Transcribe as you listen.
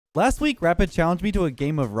Last week, Rapid challenged me to a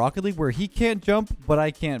game of Rocket League where he can't jump, but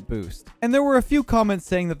I can't boost. And there were a few comments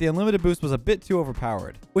saying that the unlimited boost was a bit too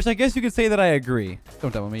overpowered, which I guess you could say that I agree.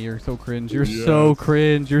 Don't tell me, you're so cringe. You're so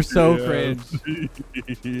cringe. You're so cringe.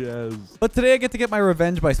 Yes. But today I get to get my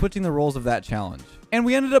revenge by switching the roles of that challenge. And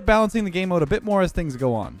we ended up balancing the game out a bit more as things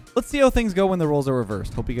go on. Let's see how things go when the roles are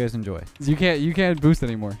reversed. Hope you guys enjoy. You can't boost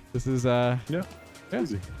anymore. This is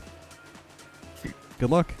Easy. Good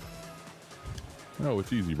luck. Oh,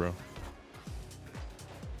 it's easy, bro.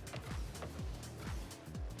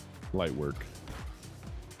 Light work.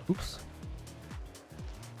 Oops.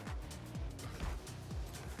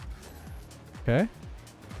 Okay.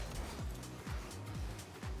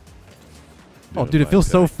 Oh, dude, it feels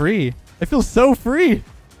so free. It feels so free.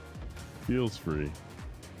 Feels free.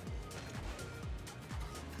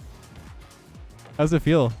 How's it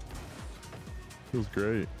feel? Feels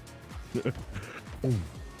great.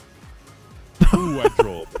 Ooh, I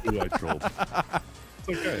trolled. I It's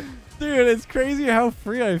okay. Dude, it's crazy how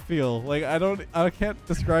free I feel. Like, I can't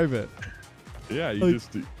describe it. Yeah, you Like,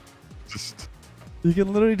 just. You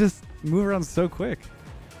can literally just move around so quick.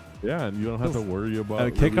 Yeah, and you don't have to worry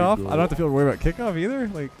about kickoff. I don't have to worry about kickoff either.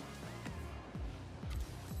 Like.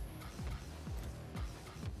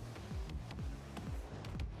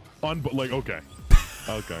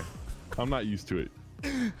 Okay. I'm not used to it.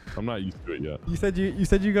 I'm not used to it yet. You said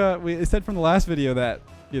you got. It said from the last video that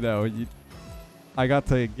I got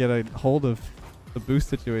to get a hold of the boost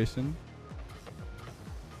situation.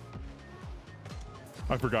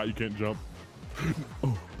 I forgot you can't jump.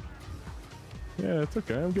 Oh. Yeah, it's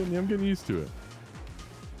okay. I'm getting used to it.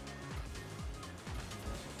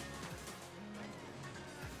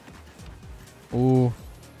 Ooh.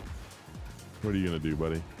 What are you gonna do,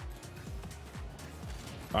 buddy?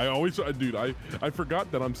 Dude, I forgot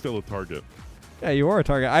that I'm still a target. Yeah, you are a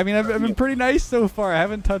target. I mean, I've been pretty nice so far. I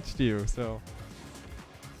haven't touched you, so.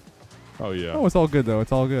 Oh yeah. Oh, it's all good though.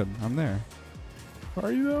 It's all good. I'm there.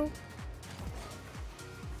 Are you though?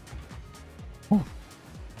 Oh.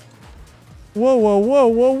 Whoa, whoa, whoa,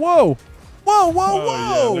 whoa, whoa. Whoa, whoa,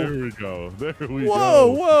 whoa. Yeah, there we go. There we go.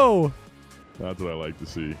 Whoa, whoa. That's what I like to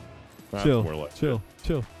see. That's Chill, more like chill.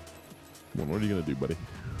 Come on, what are you gonna do, buddy?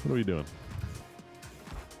 What are we doing?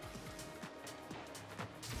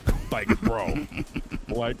 Like bro.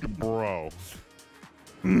 Like bro.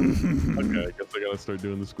 Okay, I guess I gotta start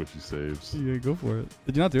doing the squishy saves. Yeah, go for it.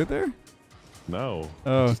 Did you not do it there? No.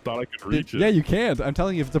 Oh. I just thought I could reach it. Yeah, you can't. I'm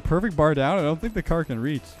telling you, if it's a perfect bar down, I don't think the car can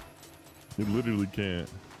reach. You literally can't.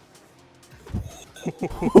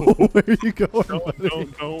 Where are you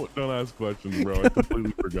going? Don't ask questions, bro. I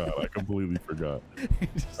completely forgot. I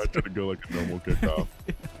tried to go like a normal kickoff.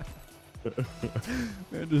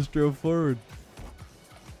 I just drove forward.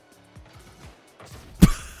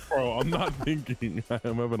 Bro, I'm not thinking.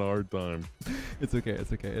 I'm having a hard time. It's okay.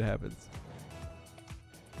 It's okay. It happens.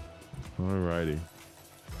 Alrighty.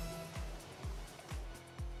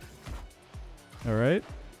 All right.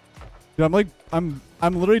 Dude, I'm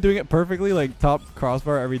literally doing it perfectly, like top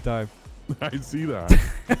crossbar every time. I see that.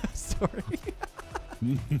 Sorry.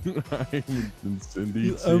 I'm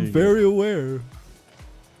indeed I'm very aware.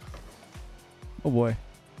 Oh boy.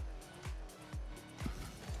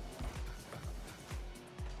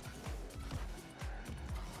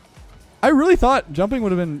 I really thought jumping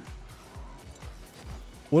would have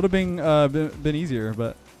been easier,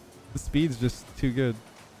 but the speed's just too good.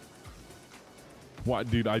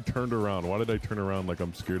 What, dude? I turned around. Why did I turn around like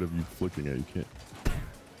I'm scared of you flicking it? You can't.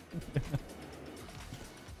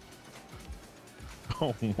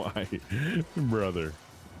 Oh my brother.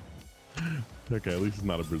 Okay, at least it's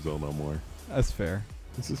not a Brazil no more. That's fair.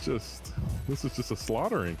 This is just a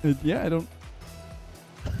slaughtering. Yeah, I don't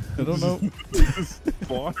know. Just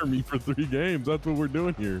slaughter me for 3 games. That's what we're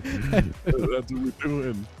doing here. That's what we're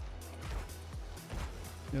doing.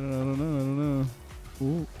 I don't know.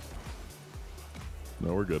 Ooh.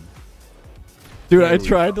 No, we're good. Dude, I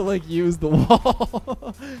tried to like use the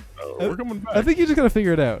wall. We're coming back. I think you just gotta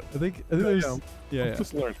figure it out. I think there's yeah.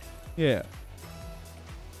 Just learn. Yeah.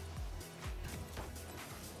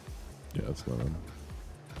 Yeah, that's not him.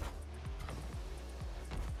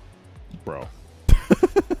 Bro.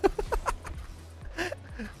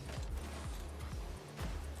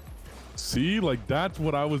 See, like that's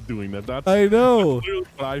what I was doing. That's I know. That's literally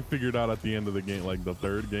what I figured out at the end of the game, like the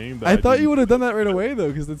 3rd game. I thought you would have done that right away though,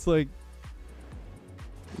 because it's like.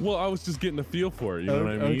 Well, I was just getting a feel for it. You know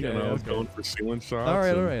what I mean? Okay, and I was going for ceiling shots. All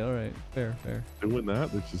right. Fair. Doing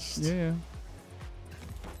that, it's just. Yeah.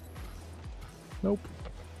 Nope.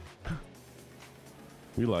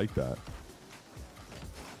 We like that.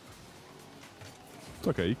 It's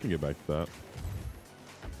okay. You can get back to that.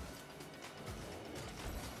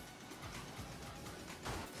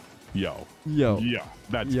 Yo. Yo. Yeah.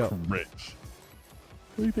 That's Yo. rich.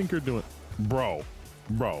 What do you think you're doing? Bro.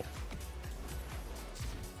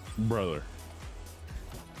 Brother.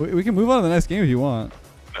 We can move on to the next game if you want.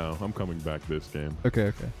 No, I'm coming back this game.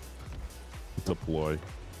 Okay. It's a ploy.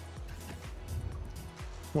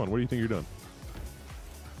 Come on, what do you think you're doing?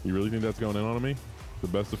 You really think that's going in on me? The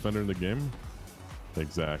best defender in the game?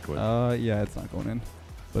 Exactly. Yeah, it's not going in.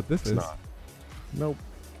 But this is. Not. Nope.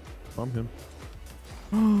 I'm him.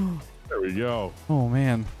 There we go. Oh,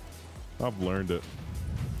 man. I've learned it.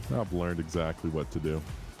 I've learned exactly what to do.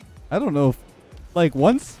 I don't know if, like,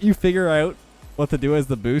 once you figure out what to do as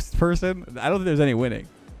the boost person, I don't think there's any winning.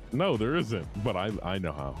 No, there isn't. But I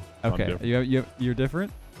know how. Okay. You're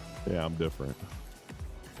different? Yeah, I'm different.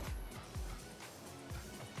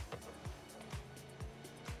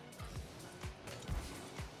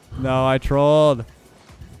 No, I trolled.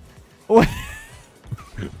 What?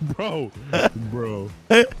 Bro. Bro.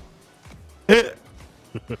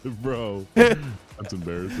 That's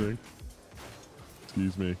embarrassing.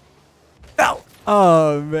 Excuse me. No.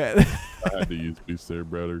 Oh, man. I had to use boost there,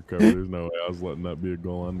 bro, to recover. There's no way I was letting that be a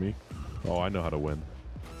goal on me. Oh, I know how to win.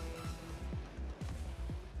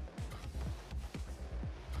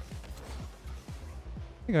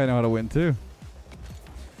 I think I know how to win, too.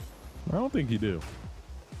 I don't think you do.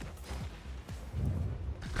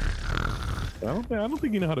 I don't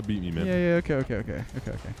think you know how to beat me, man. Yeah, okay.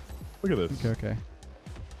 Look at this. Okay.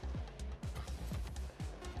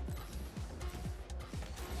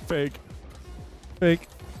 Fake.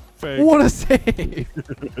 What a save!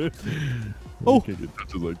 Oh. You can't get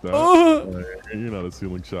touches like that. You're not a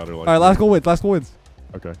ceiling shotter like that. All right, last goal wins.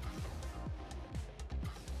 Okay.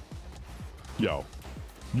 Yo.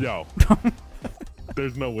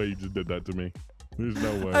 There's no way you just did that to me. There's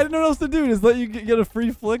no way. I didn't know what else to do. Just let you get a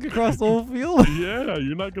free flick across the whole field. Yeah,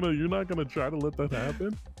 you're not gonna try to let that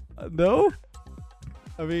happen. No.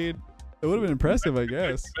 I mean, it would have been impressive, I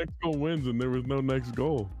guess. Next goal wins, and there was no next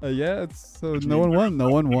goal. Yeah, so no one won. No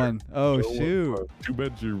one won. Oh shoot. Too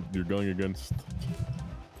bad you're going against.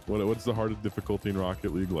 What's the hardest difficulty in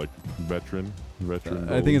Rocket League? Like veteran.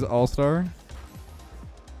 I think it's All-Star.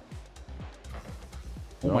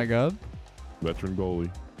 Oh my God. Veteran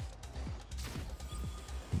goalie.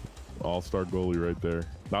 All-star goalie right there.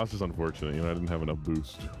 That was just unfortunate. I didn't have enough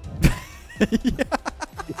boost.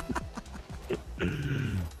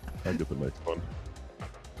 I'll get the next one.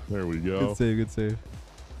 There we go. Good save.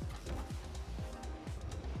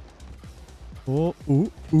 Oh,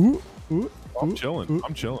 ooh. I'm chilling.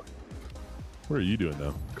 What are you doing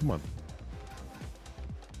now? Come on.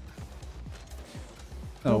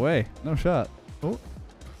 No way. No shot. Oh.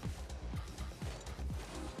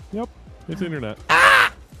 Yep. It's internet.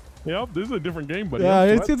 Yep, this is a different game, buddy. Yeah,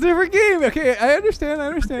 it's a different game. Okay, I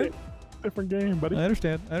understand. Different game, buddy. I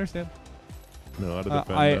understand. No, how to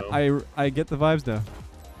defend now. I get the vibes now.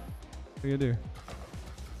 What are you gonna do?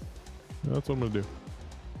 That's what I'm gonna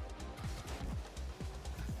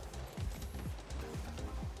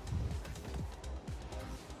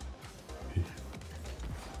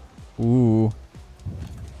do. Ooh.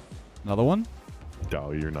 Another one?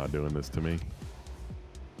 Oh, you're not doing this to me.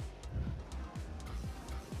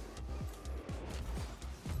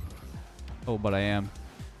 Oh, but I am.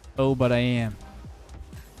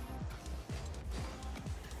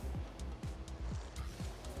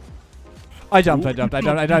 I jumped. Go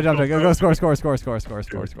score.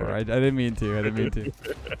 I didn't mean to.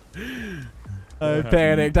 I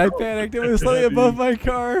panicked. It was slightly above my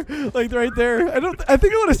car, like right there. I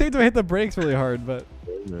think I would have saved if I hit the brakes really hard, but.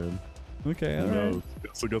 Hey, man. Okay, all right.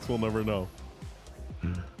 So guess we'll never know.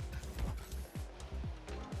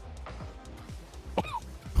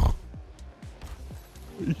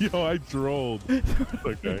 Yo, I trolled.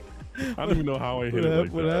 Okay. I don't even know how I hit it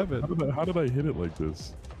like that. What happened? How did I hit it like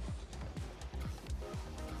this?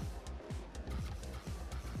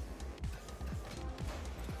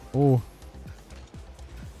 Oh.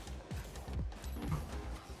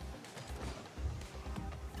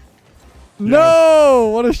 No!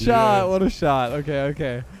 What a shot.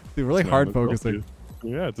 Okay. Dude, really hard focusing.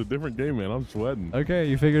 Yeah, it's a different game, man. I'm sweating. Okay,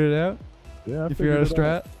 you figured it out? Yeah, you figured out a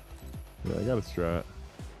strat? Yeah, I got a strat.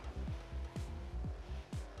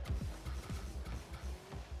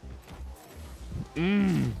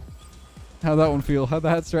 How'd that one feel? How'd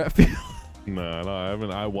that strat feel? No,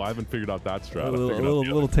 I haven't figured out that strat. A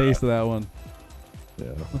little taste of that one.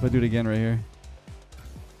 Yeah. If I do it again right here.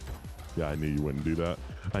 Yeah, I knew you wouldn't do that.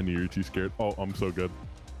 I knew you were too scared. Oh, I'm so good.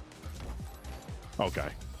 Okay.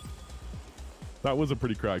 That was a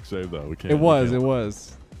pretty cracked save, though. It was.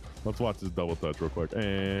 Let's watch this double touch real quick.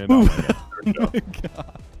 And oh my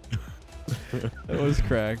God. That was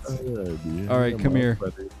cracked. Alrighty. All right, come here.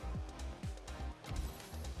 Ready.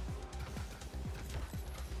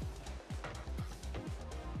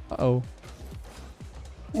 Uh-oh.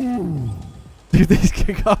 Dude, these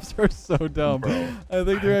kickoffs are so dumb. Bro, I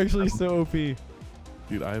think they're actually so OP.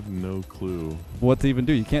 dude, I have no clue. What to even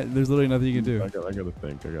do? You can't. There's literally nothing you can do. I gotta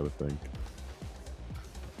think.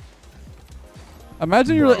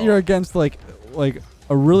 Imagine you're against like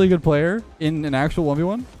a really good player in an actual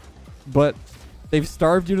 1v1, but they've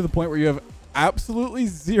starved you to the point where you have absolutely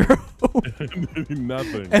zero,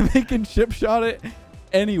 Nothing. and they can chip shot it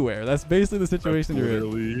anywhere. That's basically the situation you're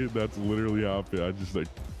in. That's literally how I feel. I just like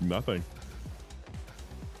nothing.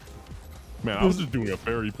 Man, I was just doing a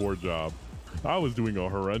very poor job. I was doing a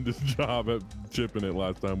horrendous job at chipping it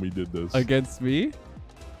last time we did this. Against me?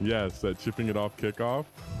 Yes, at chipping it off kickoff.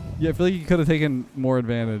 Yeah, I feel like you could have taken more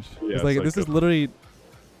advantage. Yes, It's like this is literally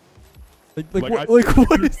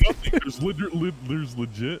what is there's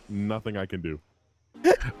legit nothing I can do.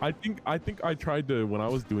 I think I tried to when I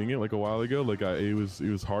was doing it like a while ago. Like it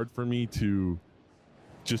was hard for me to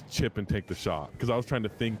just chip and take the shot because I was trying to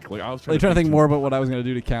think. Like I was trying to think more about what I was gonna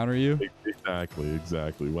do to counter you.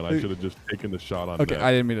 Exactly. When I should have just taken the shot on. Okay, net.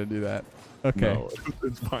 I didn't mean to do that. Okay. No,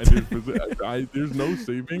 it's fine. Dude. There's no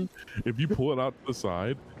saving. If you pull it out to the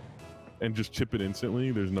side and just chip it instantly,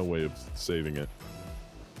 there's no way of saving it.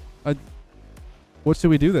 What should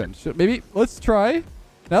we do then? Maybe let's try.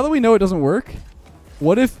 Now that we know it doesn't work,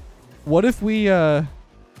 what if we make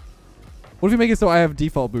it so I have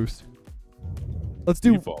default boost? Let's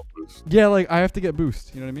do Default boost. Yeah, like I have to get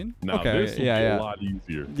boost. You know what I mean? No, okay. this will be a lot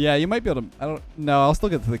easier. Yeah, you might be able to. I don't. No, I'll still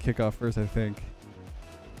get to the kickoff first. I think.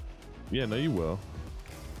 Yeah, no, you will.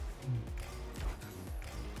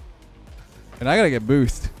 And I gotta get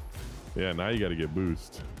boost. Yeah, now you got to get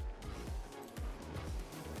boost.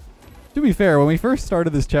 To be fair, when we first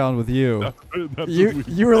started this challenge with you, That's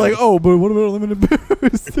you were like, "Oh, but what about unlimited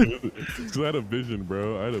boost?" Because I had a vision,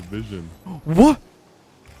 bro. I had a vision. What?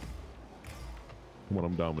 Come on,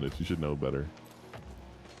 I'm dominant. You should know better.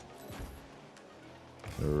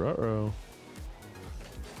 Uh-oh.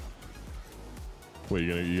 Wait,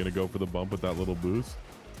 you gonna go for the bump with that little boost?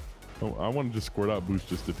 Oh, I want to just squirt out boost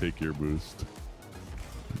just to take your boost.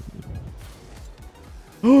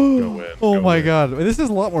 Oh my god, this is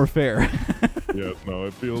a lot more fair. Yes, no,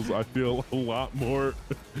 I feel a lot more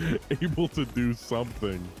able to do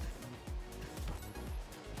something.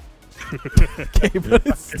 Okay, but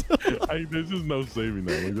it's still there's just no saving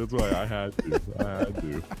that. Like, that's why I had to. I had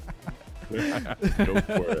to go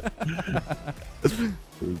for it.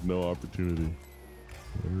 There's no opportunity.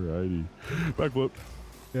 Alrighty. Backflip.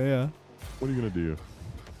 Yeah. What are you gonna do?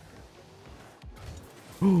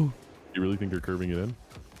 You really think you're curving it in?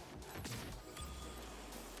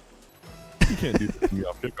 You can't do this to me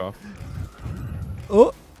off kickoff.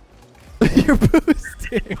 Oh, you're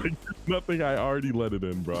boosting. Like, there's nothing. I already let it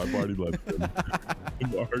in, bro. I've already let it in.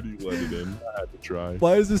 I've already let it in. I had to try.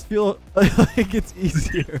 Why does this feel like it's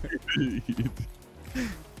easier?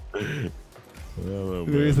 Oh,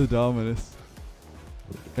 Where's the Dominus?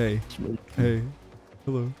 Hey.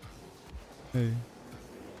 Hello. Hey.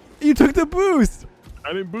 You took the boost.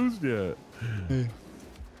 I didn't boost yet. Hey.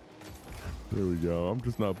 There we go. I'm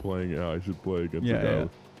just not playing how I should play against the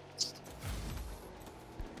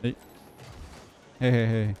guy.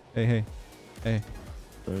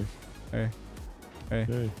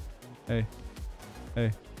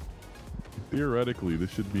 Hey. Theoretically,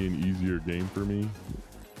 this should be an easier game for me.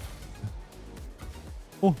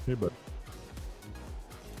 Oh. Hey, bud.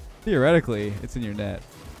 Theoretically, it's in your net.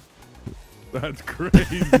 That's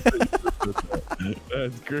crazy.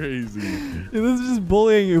 That's crazy. Dude, this is just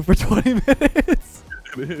bullying you for 20 minutes.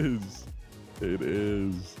 It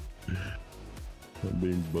is. I'm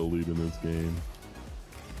being bullied in this game.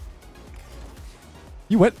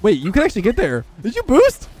 Wait, you can actually get there. Did you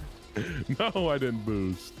boost? No, I didn't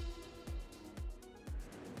boost.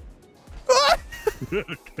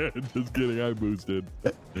 Just kidding, I boosted.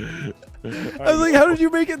 I was like, how did you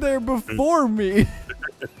make it there before me?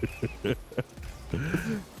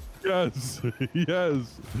 Yes,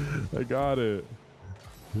 I got it.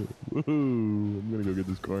 Woohoo! I'm gonna go get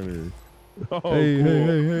this corner. Oh,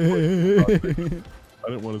 Hey. I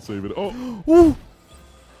didn't want to save it. Oh, Ooh.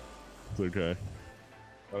 It's okay.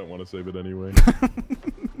 I didn't want to save it anyway.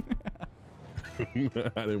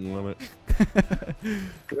 I didn't want it.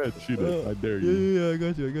 Go ahead, shoot it. I dare you. Yeah, I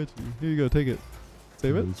got you. Here you go, take it.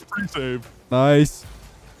 Save it. It's free save. Nice.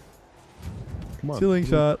 Come on. Ceiling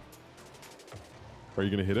shot. Are you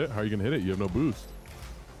gonna hit it? How are you gonna hit it? You have no boost.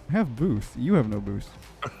 I have boost. You have no boost.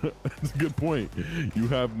 That's a good point. You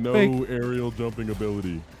have no Fake. aerial jumping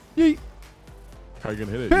ability. Yeet. How are you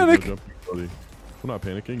gonna hit it? Panic! We're not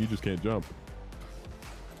panicking. You just can't jump.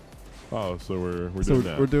 Oh, so we're doing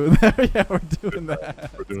that. We're doing that. Yeah, we're doing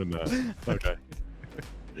that. We're doing that. Okay.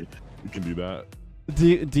 You can do that.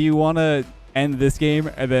 Do you want to end this game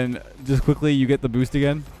and then just quickly you get the boost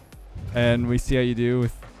again, and we see how you do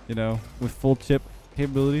with with full chip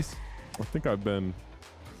capabilities? I think I've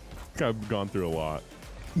gone through a lot.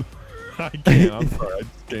 I can't. I'm sorry. I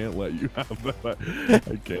just can't let you have that.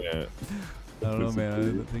 I can't. I don't know,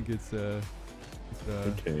 man. I think it's I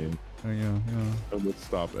can't. yeah. I'm gonna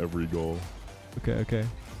stop every goal. Okay.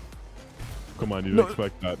 Come on, you didn't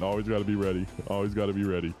expect that. Always got to be ready. Always got to be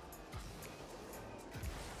ready. You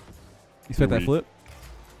expect that flip?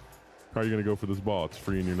 How are you gonna go for this ball? It's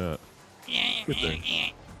free in your net. Good thing.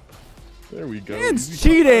 There we go. It's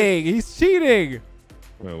cheating. He's cheating.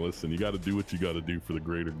 Well, listen, you got to do what you got to do for the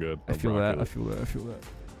greater good. I feel that. I feel that.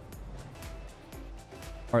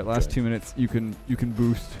 All right, last 2 minutes. You can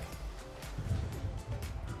boost.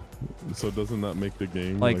 So doesn't that make the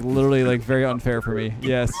game like literally like very unfair for me?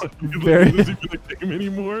 Yes, very. Does he feel like the game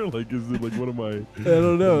anymore? Like, is it like what am I? I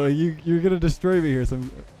don't know. You're gonna destroy me here.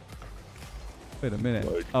 Wait a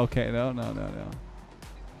minute. Like, okay, no.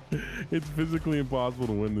 It's physically impossible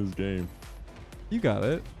to win this game. You got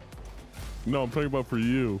it. No, I'm talking about for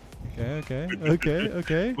you. Okay. What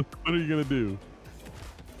are you gonna do?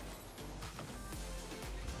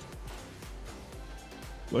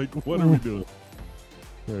 Like, what are we doing?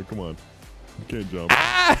 Alright, come on. You can't jump.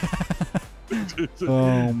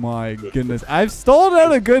 Oh my goodness. I've stalled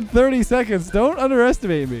out a good 30 seconds. Don't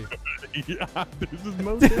underestimate me. Yeah, this is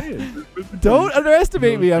no chance. Don't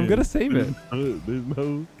underestimate me. I'm gonna save it. There's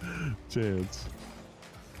no chance.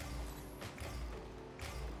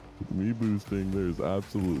 Me boosting, there's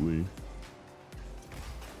absolutely.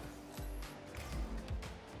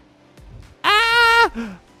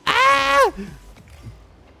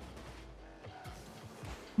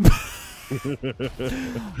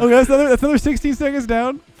 Okay, that's another 16 seconds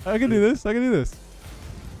down. I can do this.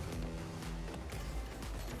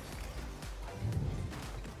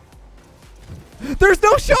 There's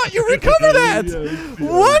no shot. You recover that.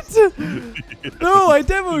 What? No, I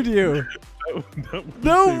demoed you.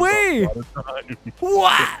 No way.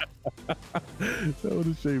 What? That would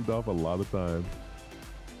have shaved off a lot of time.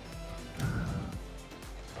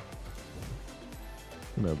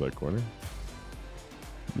 You can have that corner.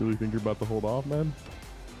 You really think you're about to hold off, man?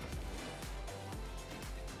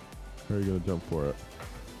 Or are you gonna jump for it?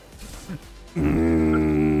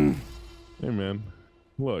 Hey, man.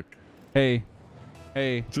 Look. Hey.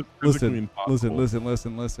 Listen.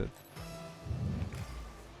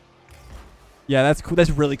 Yeah, that's cool.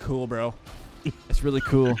 That's really cool, bro. That's really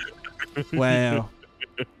cool. Wow.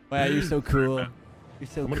 Wow, you're so cool. You're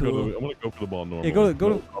so cool. I'm gonna go for the ball normal. Yeah, go.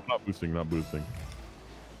 No, I'm not boosting.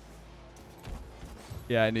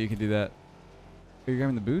 Yeah, I knew you could do that. You're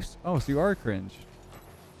grabbing the boost? Oh, so you are cringe.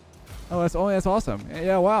 Oh, that's awesome.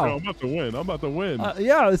 Yeah, wow. No, I'm about to win.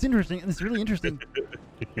 Yeah, it's interesting. It's really interesting.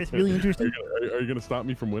 It's really interesting. Are you gonna stop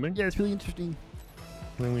me from winning? Yeah, it's really interesting.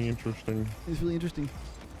 Really interesting. It's really interesting.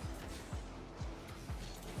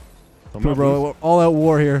 Bro, all out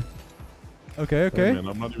war here. Okay. Hey, man,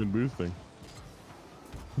 I'm not even boosting.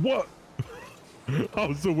 What?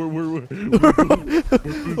 Oh, so we're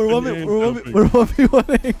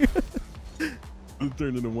 1v1ing. This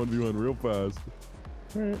turned into 1v1 real fast.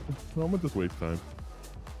 Alright, well, I'm gonna just waste time.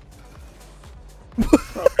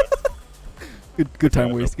 Good time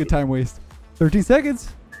waste. Good time waste. 13 seconds.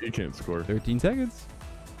 You can't score. 13 seconds.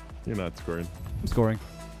 You're not scoring. I'm scoring.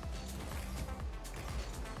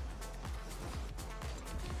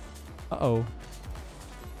 Uh-oh.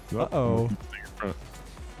 Nope. Uh-oh.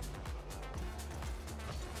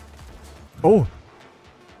 Oh.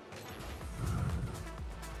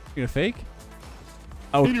 You gonna fake?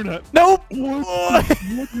 Oh. Internet. Nope. What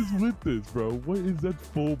is with this, bro? What is that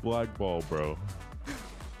full black ball, bro?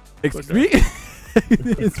 Excuse me?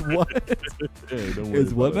 It's what? Hey, don't worry.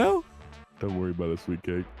 It's what now? Don't worry about a sweet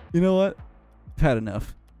cake. You know what? I've had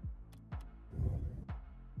enough.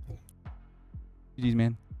 GG's,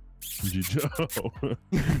 man. Joe.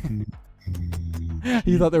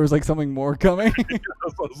 You thought there was like something more coming? I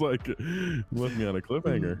was like, you left me on a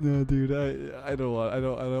cliffhanger. No, dude, I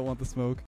don't want the smoke.